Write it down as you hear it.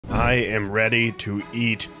I am ready to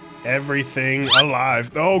eat everything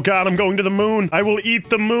alive. Oh god, I'm going to the moon. I will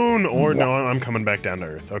eat the moon. Or no, I'm coming back down to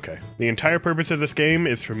Earth. Okay. The entire purpose of this game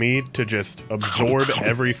is for me to just absorb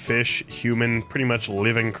every fish, human, pretty much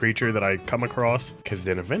living creature that I come across. Because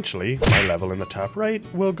then eventually, my level in the top right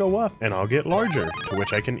will go up and I'll get larger, to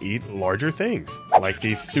which I can eat larger things. Like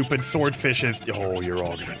these stupid swordfishes. Oh, you're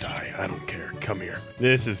all gonna die. I don't care. Come here.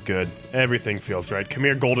 This is good. Everything feels right. Come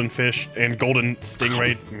here, golden fish and golden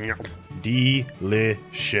stingray.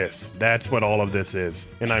 Delicious. That's what all of this is.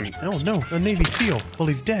 And I'm, oh no, a Navy SEAL. Well,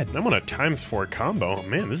 he's dead. I'm on a ×4 combo. Oh,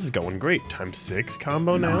 man, this is going great. ×6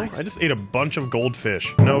 combo now. I just ate a bunch of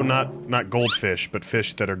goldfish. No, not goldfish, but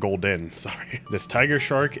fish that are golden. Sorry. This tiger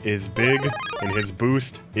shark is big and his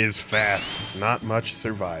boost is fast. Not much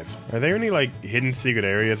survives. Are there any like hidden secret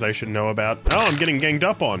areas I should know about? Oh, I'm getting ganged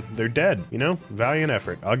up on. They're dead. You know, valiant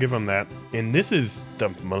effort. I'll give them that. And this is the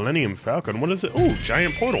Millennium Falcon. What is it? Oh,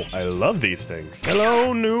 giant portal. I love these things.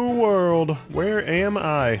 Hello, new world. Where am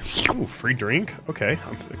I? Ooh, free drink? Okay,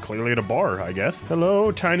 I'm clearly at a bar, I guess.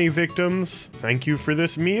 Hello, tiny victims. Thank you for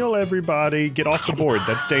this meal, everybody. Get off the board.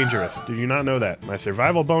 That's dangerous. Did you not know that? My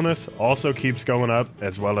survival bonus also keeps going up,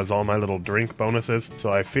 as well as all my little drink bonuses, so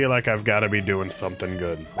I feel like I've got to be doing something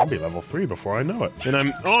good. I'll be level 3 before I know it. And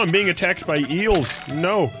I'm being attacked by eels.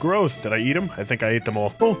 No, gross. Did I eat them? I think I ate them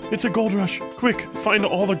all. Oh, it's a gold rush. Quick, find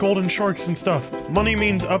all the golden sharks and stuff. Money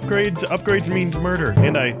means upgrades. Upgrades means murder.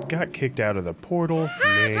 And I got kicked out of the portal.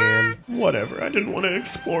 Man, whatever. I didn't want to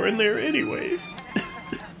explore in there anyways.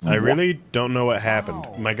 I really don't know what happened.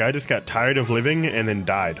 My guy just got tired of living and then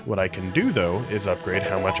died. What I can do though is upgrade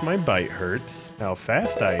how much my bite hurts, how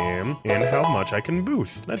fast I am, and how much I can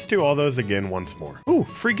boost. Let's do all those again once more. Ooh,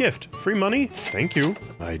 free gift. Free money? Thank you.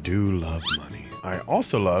 I do love money. I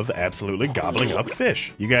also love absolutely gobbling up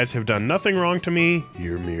fish. You guys have done nothing wrong to me.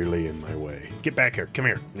 You're merely in my way. Get back here. Come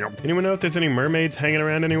here. Anyone know if there's any mermaids hanging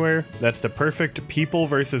around anywhere? That's the perfect people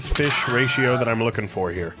versus fish ratio that I'm looking for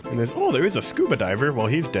here. And there is a scuba diver. Well,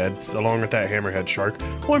 he's dead, along with that hammerhead shark.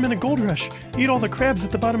 Oh, I'm in a gold rush. Eat all the crabs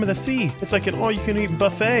at the bottom of the sea. It's like an all-you-can-eat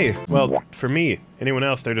buffet. Well, for me. Anyone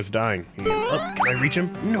else, they're just dying. Oh, can I reach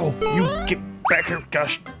him? No, you get back here.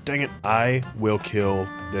 Gosh, dang it. I will kill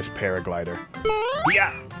this paraglider.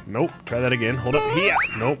 Yeah. Nope. Try that again. Hold up. Yeah.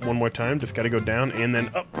 Nope. One more time. Just gotta go down and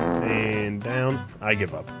then up and down. I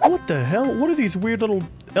give up. What the hell? What are these weird little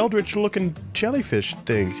eldritch looking jellyfish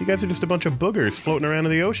things? You guys are just a bunch of boogers floating around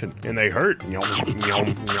in the ocean. And they hurt.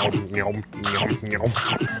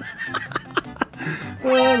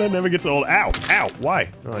 Oh, that never gets old. Ow! Ow! Why?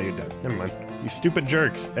 Oh, you're dead. Never mind. You stupid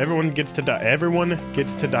jerks. Everyone gets to die. Everyone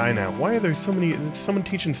gets to die now. Why are there so many... someone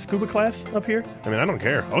teaching scuba class up here? I mean, I don't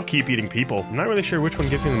care. I'll keep eating people. I'm not really sure which one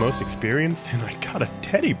gives me the most experience, and I got a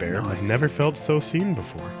teddy bear. I've never felt so seen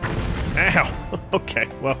before. Ow! Okay,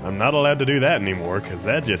 well, I'm not allowed to do that anymore, because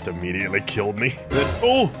that just immediately killed me.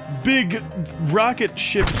 Oh, big rocket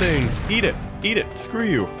ship thing. Eat it. Eat it. Screw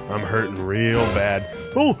you. I'm hurting real bad.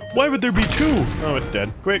 Oh, why would there be two? Oh, it's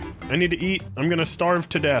dead. Quick, I need to eat. I'm gonna starve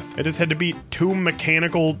to death. I just had to beat 2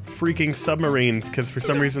 mechanical freaking submarines, because for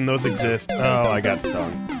some reason those exist. Oh, I got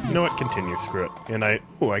stung. You know what? Continue. Screw it. And I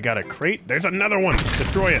got a crate. There's another one.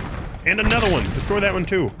 Destroy it. And another one. Destroy that one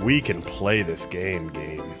too. We can play this game.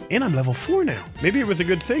 And I'm level 4 now. Maybe it was a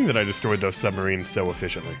good thing that I destroyed those submarines so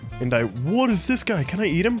efficiently. And what is this guy? Can I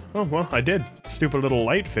eat him? Oh, well, I did. Stupid little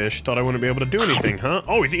light fish thought I wouldn't be able to do anything, huh?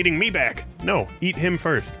 Oh, he's eating me back. No, eat him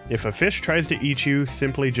first. If a fish tries to eat you,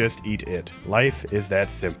 simply just eat it. Life is that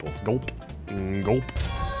simple. Gulp. Gulp.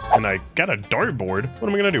 And I got a dartboard. What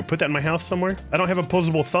am I gonna do? Put that in my house somewhere? I don't have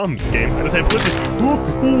opposable thumbs, game. I just have flippers.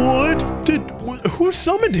 What? Who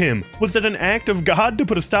summoned him? Was it an act of God to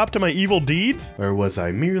put a stop to my evil deeds? Or was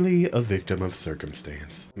I merely a victim of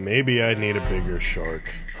circumstance? Maybe I need a bigger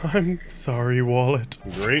shark. I'm sorry, Wallet.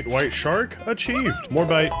 Great white shark achieved. More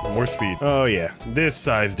bite, more speed. Oh yeah, this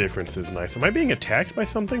size difference is nice. Am I being attacked by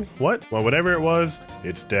something? What? Well, whatever it was,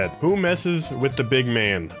 it's dead. Who messes with the big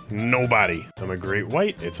man? Nobody. I'm a great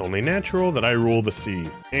white. It's only natural that I rule the sea.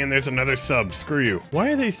 And there's another sub. Screw you.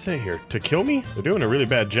 Why are they saying here? To kill me? They're doing a really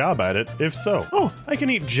bad job at it, if so. Oh, I can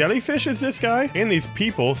eat jellyfish as this guy? And these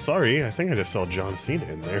people. Sorry, I think I just saw John Cena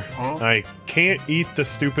in there. I can't eat the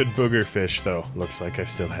stupid booger fish, though. Looks like I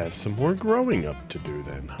still have some more growing up to do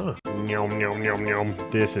then, huh? Yum, yum, yum, yum.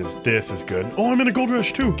 This is good. Oh, I'm in a gold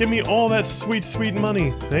rush too. Give me all that sweet, sweet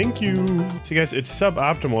money. Thank you. See guys, it's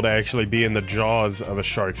suboptimal to actually be in the jaws of a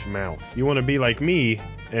shark's mouth. You want to be like me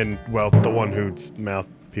and, well, the one whose mouth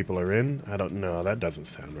people are in. I don't know. That doesn't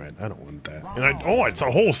sound right. I don't want that. And oh, it's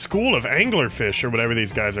a whole school of anglerfish or whatever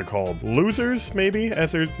these guys are called. Losers, maybe,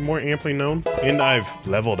 as they're more amply known. And I've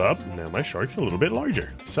leveled up. Now my shark's a little bit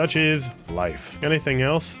larger. Such is life. Anything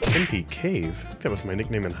else? MP Cave. That was my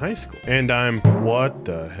nickname in high school. And I'm... What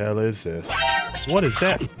the hell is this? What is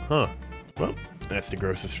that? Huh. Well, that's the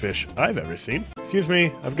grossest fish I've ever seen. Excuse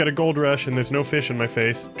me, I've got a gold rush and there's no fish in my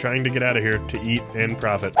face. Trying to get out of here to eat and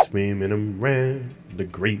profit. Swimming around the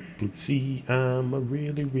great blue sea. I'm a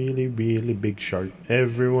really, really, really big shark.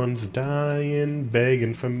 Everyone's dying,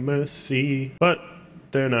 begging for mercy. But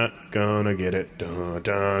they're not gonna get it. Dun,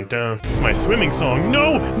 dun, dun. It's my swimming song.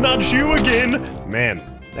 No, not you again.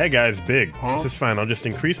 Man. That guy's big. This is fine. I'll just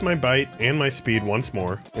increase my bite and my speed once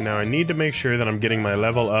more. And now I need to make sure that I'm getting my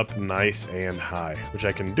level up nice and high, which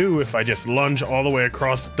I can do if I just lunge all the way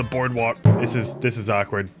across the boardwalk. This is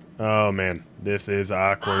awkward. Oh man, this is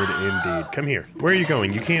awkward indeed. Come here. Where are you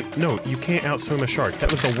going? You can't outswim a shark.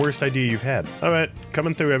 That was the worst idea you've had. All right,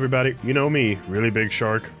 coming through everybody. You know me, really big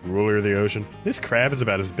shark, ruler of the ocean. This crab is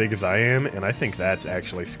about as big as I am, and I think that's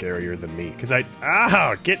actually scarier than me. Cause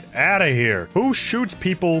get out of here. Who shoots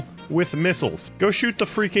people with missiles? Go shoot the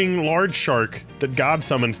freaking large shark that God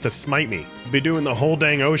summons to smite me. Be doing the whole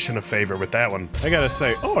dang ocean a favor with that one. I gotta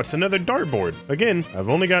say, oh, it's another dartboard. Again, I've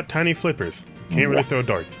only got tiny flippers. Can't really throw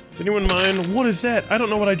darts. Does anyone mind? What is that? I don't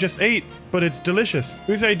know what I just ate, but it's delicious.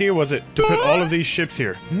 Whose idea was it to put all of these ships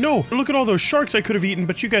here? No, look at all those sharks I could have eaten,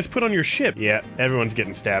 but you guys put on your ship. Yeah, everyone's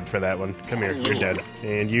getting stabbed for that one. Come here, you're dead.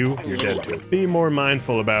 And you're dead too. Be more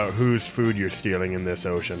mindful about whose food you're stealing in this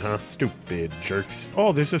ocean, huh? Stupid jerks.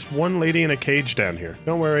 Oh, there's this one lady in a cage down here.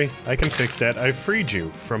 Don't worry, I can fix that. I've freed you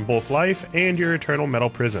from both life and your eternal metal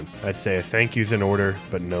prison. I'd say a thank you's in order,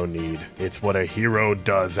 but no need. It's what a hero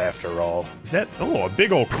does after all. Is that... Oh, a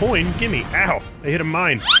big old coin. Gimme. Ow. I hit a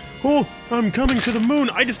mine. Oh, I'm coming to the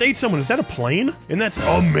moon. I just ate someone. Is that a plane? And that's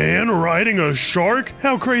a man riding a shark?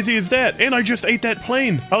 How crazy is that? And I just ate that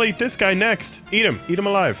plane. I'll eat this guy next. Eat him. Eat him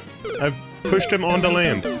alive. I've pushed him onto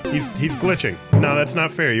land. He's glitching. No, that's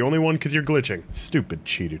not fair. You only won because you're glitching. Stupid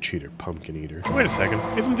cheater, pumpkin eater. Wait a second.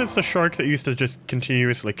 Isn't this the shark that used to just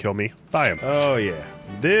continuously kill me? Buy him. Oh, yeah.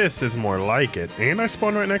 This is more like it. And I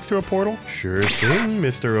spawned right next to a portal? Sure thing,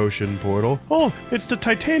 Mr. Ocean Portal. Oh, it's the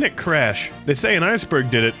Titanic crash. They say an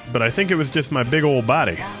iceberg did it, but I think it was just my big old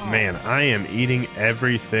body. Man, I am eating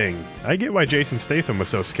everything. I get why Jason Statham was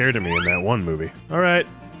so scared of me in that one movie. All right.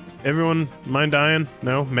 Everyone mind dying?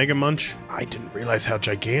 No? Mega Munch? I didn't realize how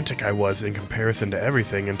gigantic I was in comparison to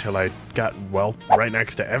everything until I got, well, right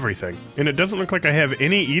next to everything. And it doesn't look like I have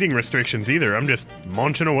any eating restrictions either. I'm just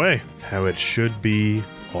munching away. How it should be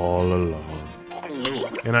all along.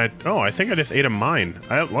 And I think I just ate a mine.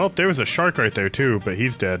 Well, there was a shark right there too, but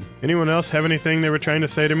he's dead. Anyone else have anything they were trying to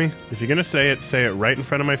say to me? If you're gonna say it right in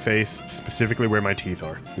front of my face, specifically where my teeth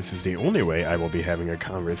are. This is the only way I will be having a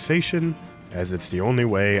conversation, as it's the only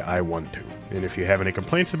way I want to. And if you have any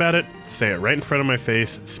complaints about it, say it right in front of my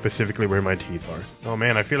face, specifically where my teeth are. Oh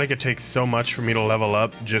man, I feel like it takes so much for me to level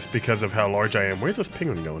up just because of how large I am. Where's this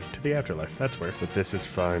penguin going? To the afterlife, that's where. But this is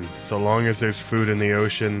fine. So long as there's food in the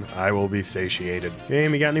ocean, I will be satiated.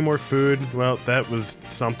 Game, you got any more food? Well, that was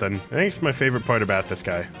something. I think it's my favorite part about this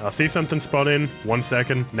guy. I'll see something spawn in, 1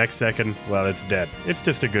 second, next second, well, it's dead. It's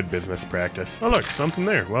just a good business practice. Oh look, something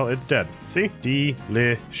there. Well, it's dead. See?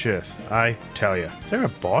 Delicious. I tell ya. Is there a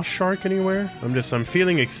boss shark anywhere? I'm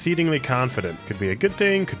feeling exceedingly confident. Could be a good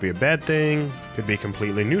thing, could be a bad thing, could be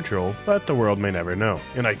completely neutral, but the world may never know.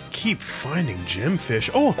 And I keep finding gemfish.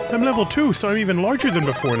 Oh, I'm level 2, so I'm even larger than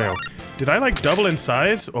before now. Did I like double in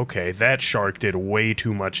size? Okay, that shark did way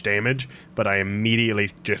too much damage, but I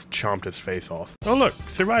immediately just chomped his face off. Oh look,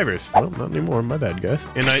 survivors. Well, not anymore, my bad guys.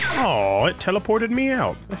 And it teleported me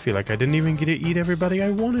out. I feel like I didn't even get to eat everybody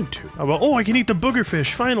I wanted to. Oh, I can eat the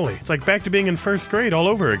boogerfish, finally. It's like back to being in first grade all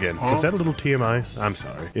over again. Was that a little TMI? I'm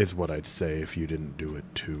sorry, is what I'd say if you didn't do it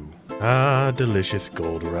too. Ah, delicious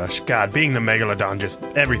gold rush. God, being the Megalodon, just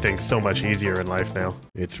everything's so much easier in life now.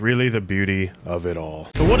 It's really the beauty of it all.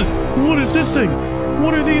 So what is this thing?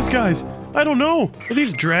 What are these guys? I don't know. Are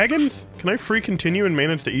these dragons? Can I free continue and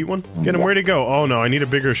manage to eat one? Get him, where'd he go? Oh no, I need a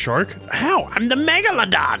bigger shark? How? I'm the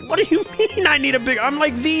Megalodon. What do you mean I need a big... I'm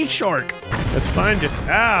like the shark. That's fine, just...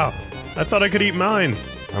 Ow. I thought I could eat mines.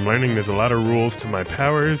 I'm learning there's a lot of rules to my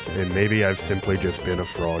powers, and maybe I've simply just been a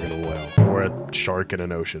frog in a well. Or a shark in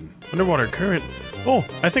an ocean. Underwater current. Oh,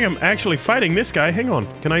 I think I'm actually fighting this guy. Hang on.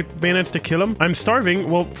 Can I manage to kill him? I'm starving.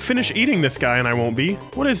 Well, finish eating this guy and I won't be.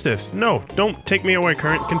 What is this? No, don't take me away,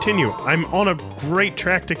 current. Continue. I'm on a great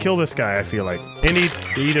track to kill this guy, I feel like. And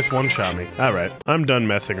he just one-shot me. Alright, I'm done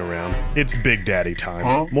messing around. It's Big Daddy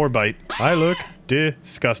time. More bite. Hi, look.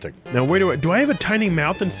 Disgusting. Now, where do I have a tiny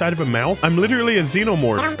mouth inside of a mouth? I'm literally a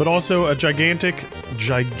xenomorph, but also a gigantic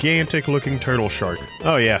looking turtle shark.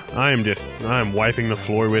 Oh yeah, I'm wiping the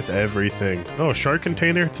floor with everything. Oh, shark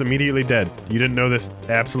container, it's immediately dead. You didn't know this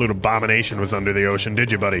absolute abomination was under the ocean,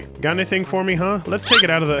 did you, buddy? Got anything for me, huh? Let's take it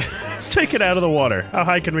out of the, let's take it out of the water. How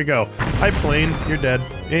high can we go? Hi, plane, you're dead.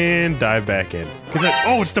 And dive back in.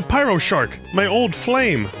 Oh, it's the pyro shark! My old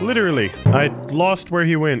flame, literally. I lost where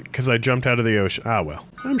he went because I jumped out of the ocean. Ah, well.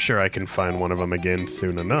 I'm sure I can find one of them again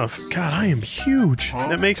soon enough. God, I am huge.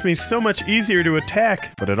 That makes me so much easier to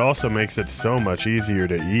attack, but it also makes it so much easier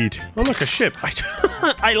to eat. Oh, look, a ship.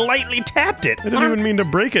 I lightly tapped it. I didn't even mean to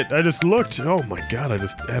break it. I just looked. Oh my God, I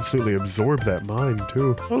just absolutely absorbed that mine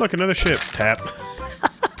too. Oh, look, another ship. Tap.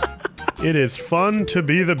 It is fun to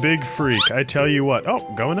be the big freak, I tell you what.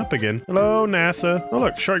 Oh, going up again. Hello, NASA. Oh,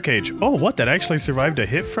 look, shark cage. Oh, what? That actually survived a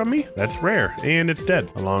hit from me? That's rare, and it's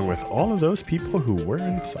dead, along with all of those people who were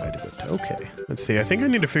inside of it. Okay, let's see. I think I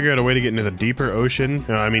need to figure out a way to get into the deeper ocean.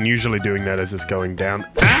 I mean, usually doing that as it's going down.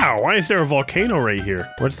 Ow! Why is there a volcano right here?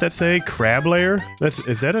 What's that say? Crab lair?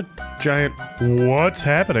 Is that a giant... What's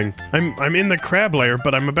happening? I'm in the crab lair,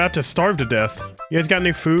 but I'm about to starve to death. You guys got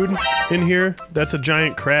any food in here? That's a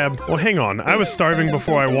giant crab. Well, hang on. I was starving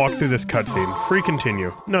before I walked through this cutscene. Free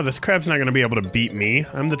continue. No, this crab's not gonna be able to beat me.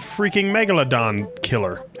 I'm the freaking megalodon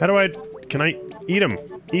killer. Can I eat him?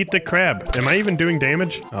 Eat the crab. Am I even doing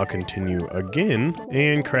damage? I'll continue again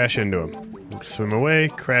and crash into him. Swim away,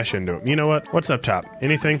 crash into him. You know what? What's up top?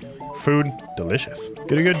 Anything? Food? Delicious.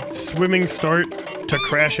 Get a good swimming start to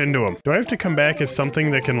crash into him. Do I have to come back as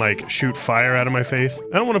something that can, like, shoot fire out of my face?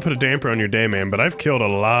 I don't want to put a damper on your day, man, but I've killed a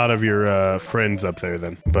lot of your, friends up there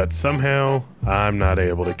then. But somehow, I'm not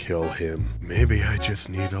able to kill him. Maybe I just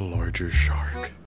need a larger shark.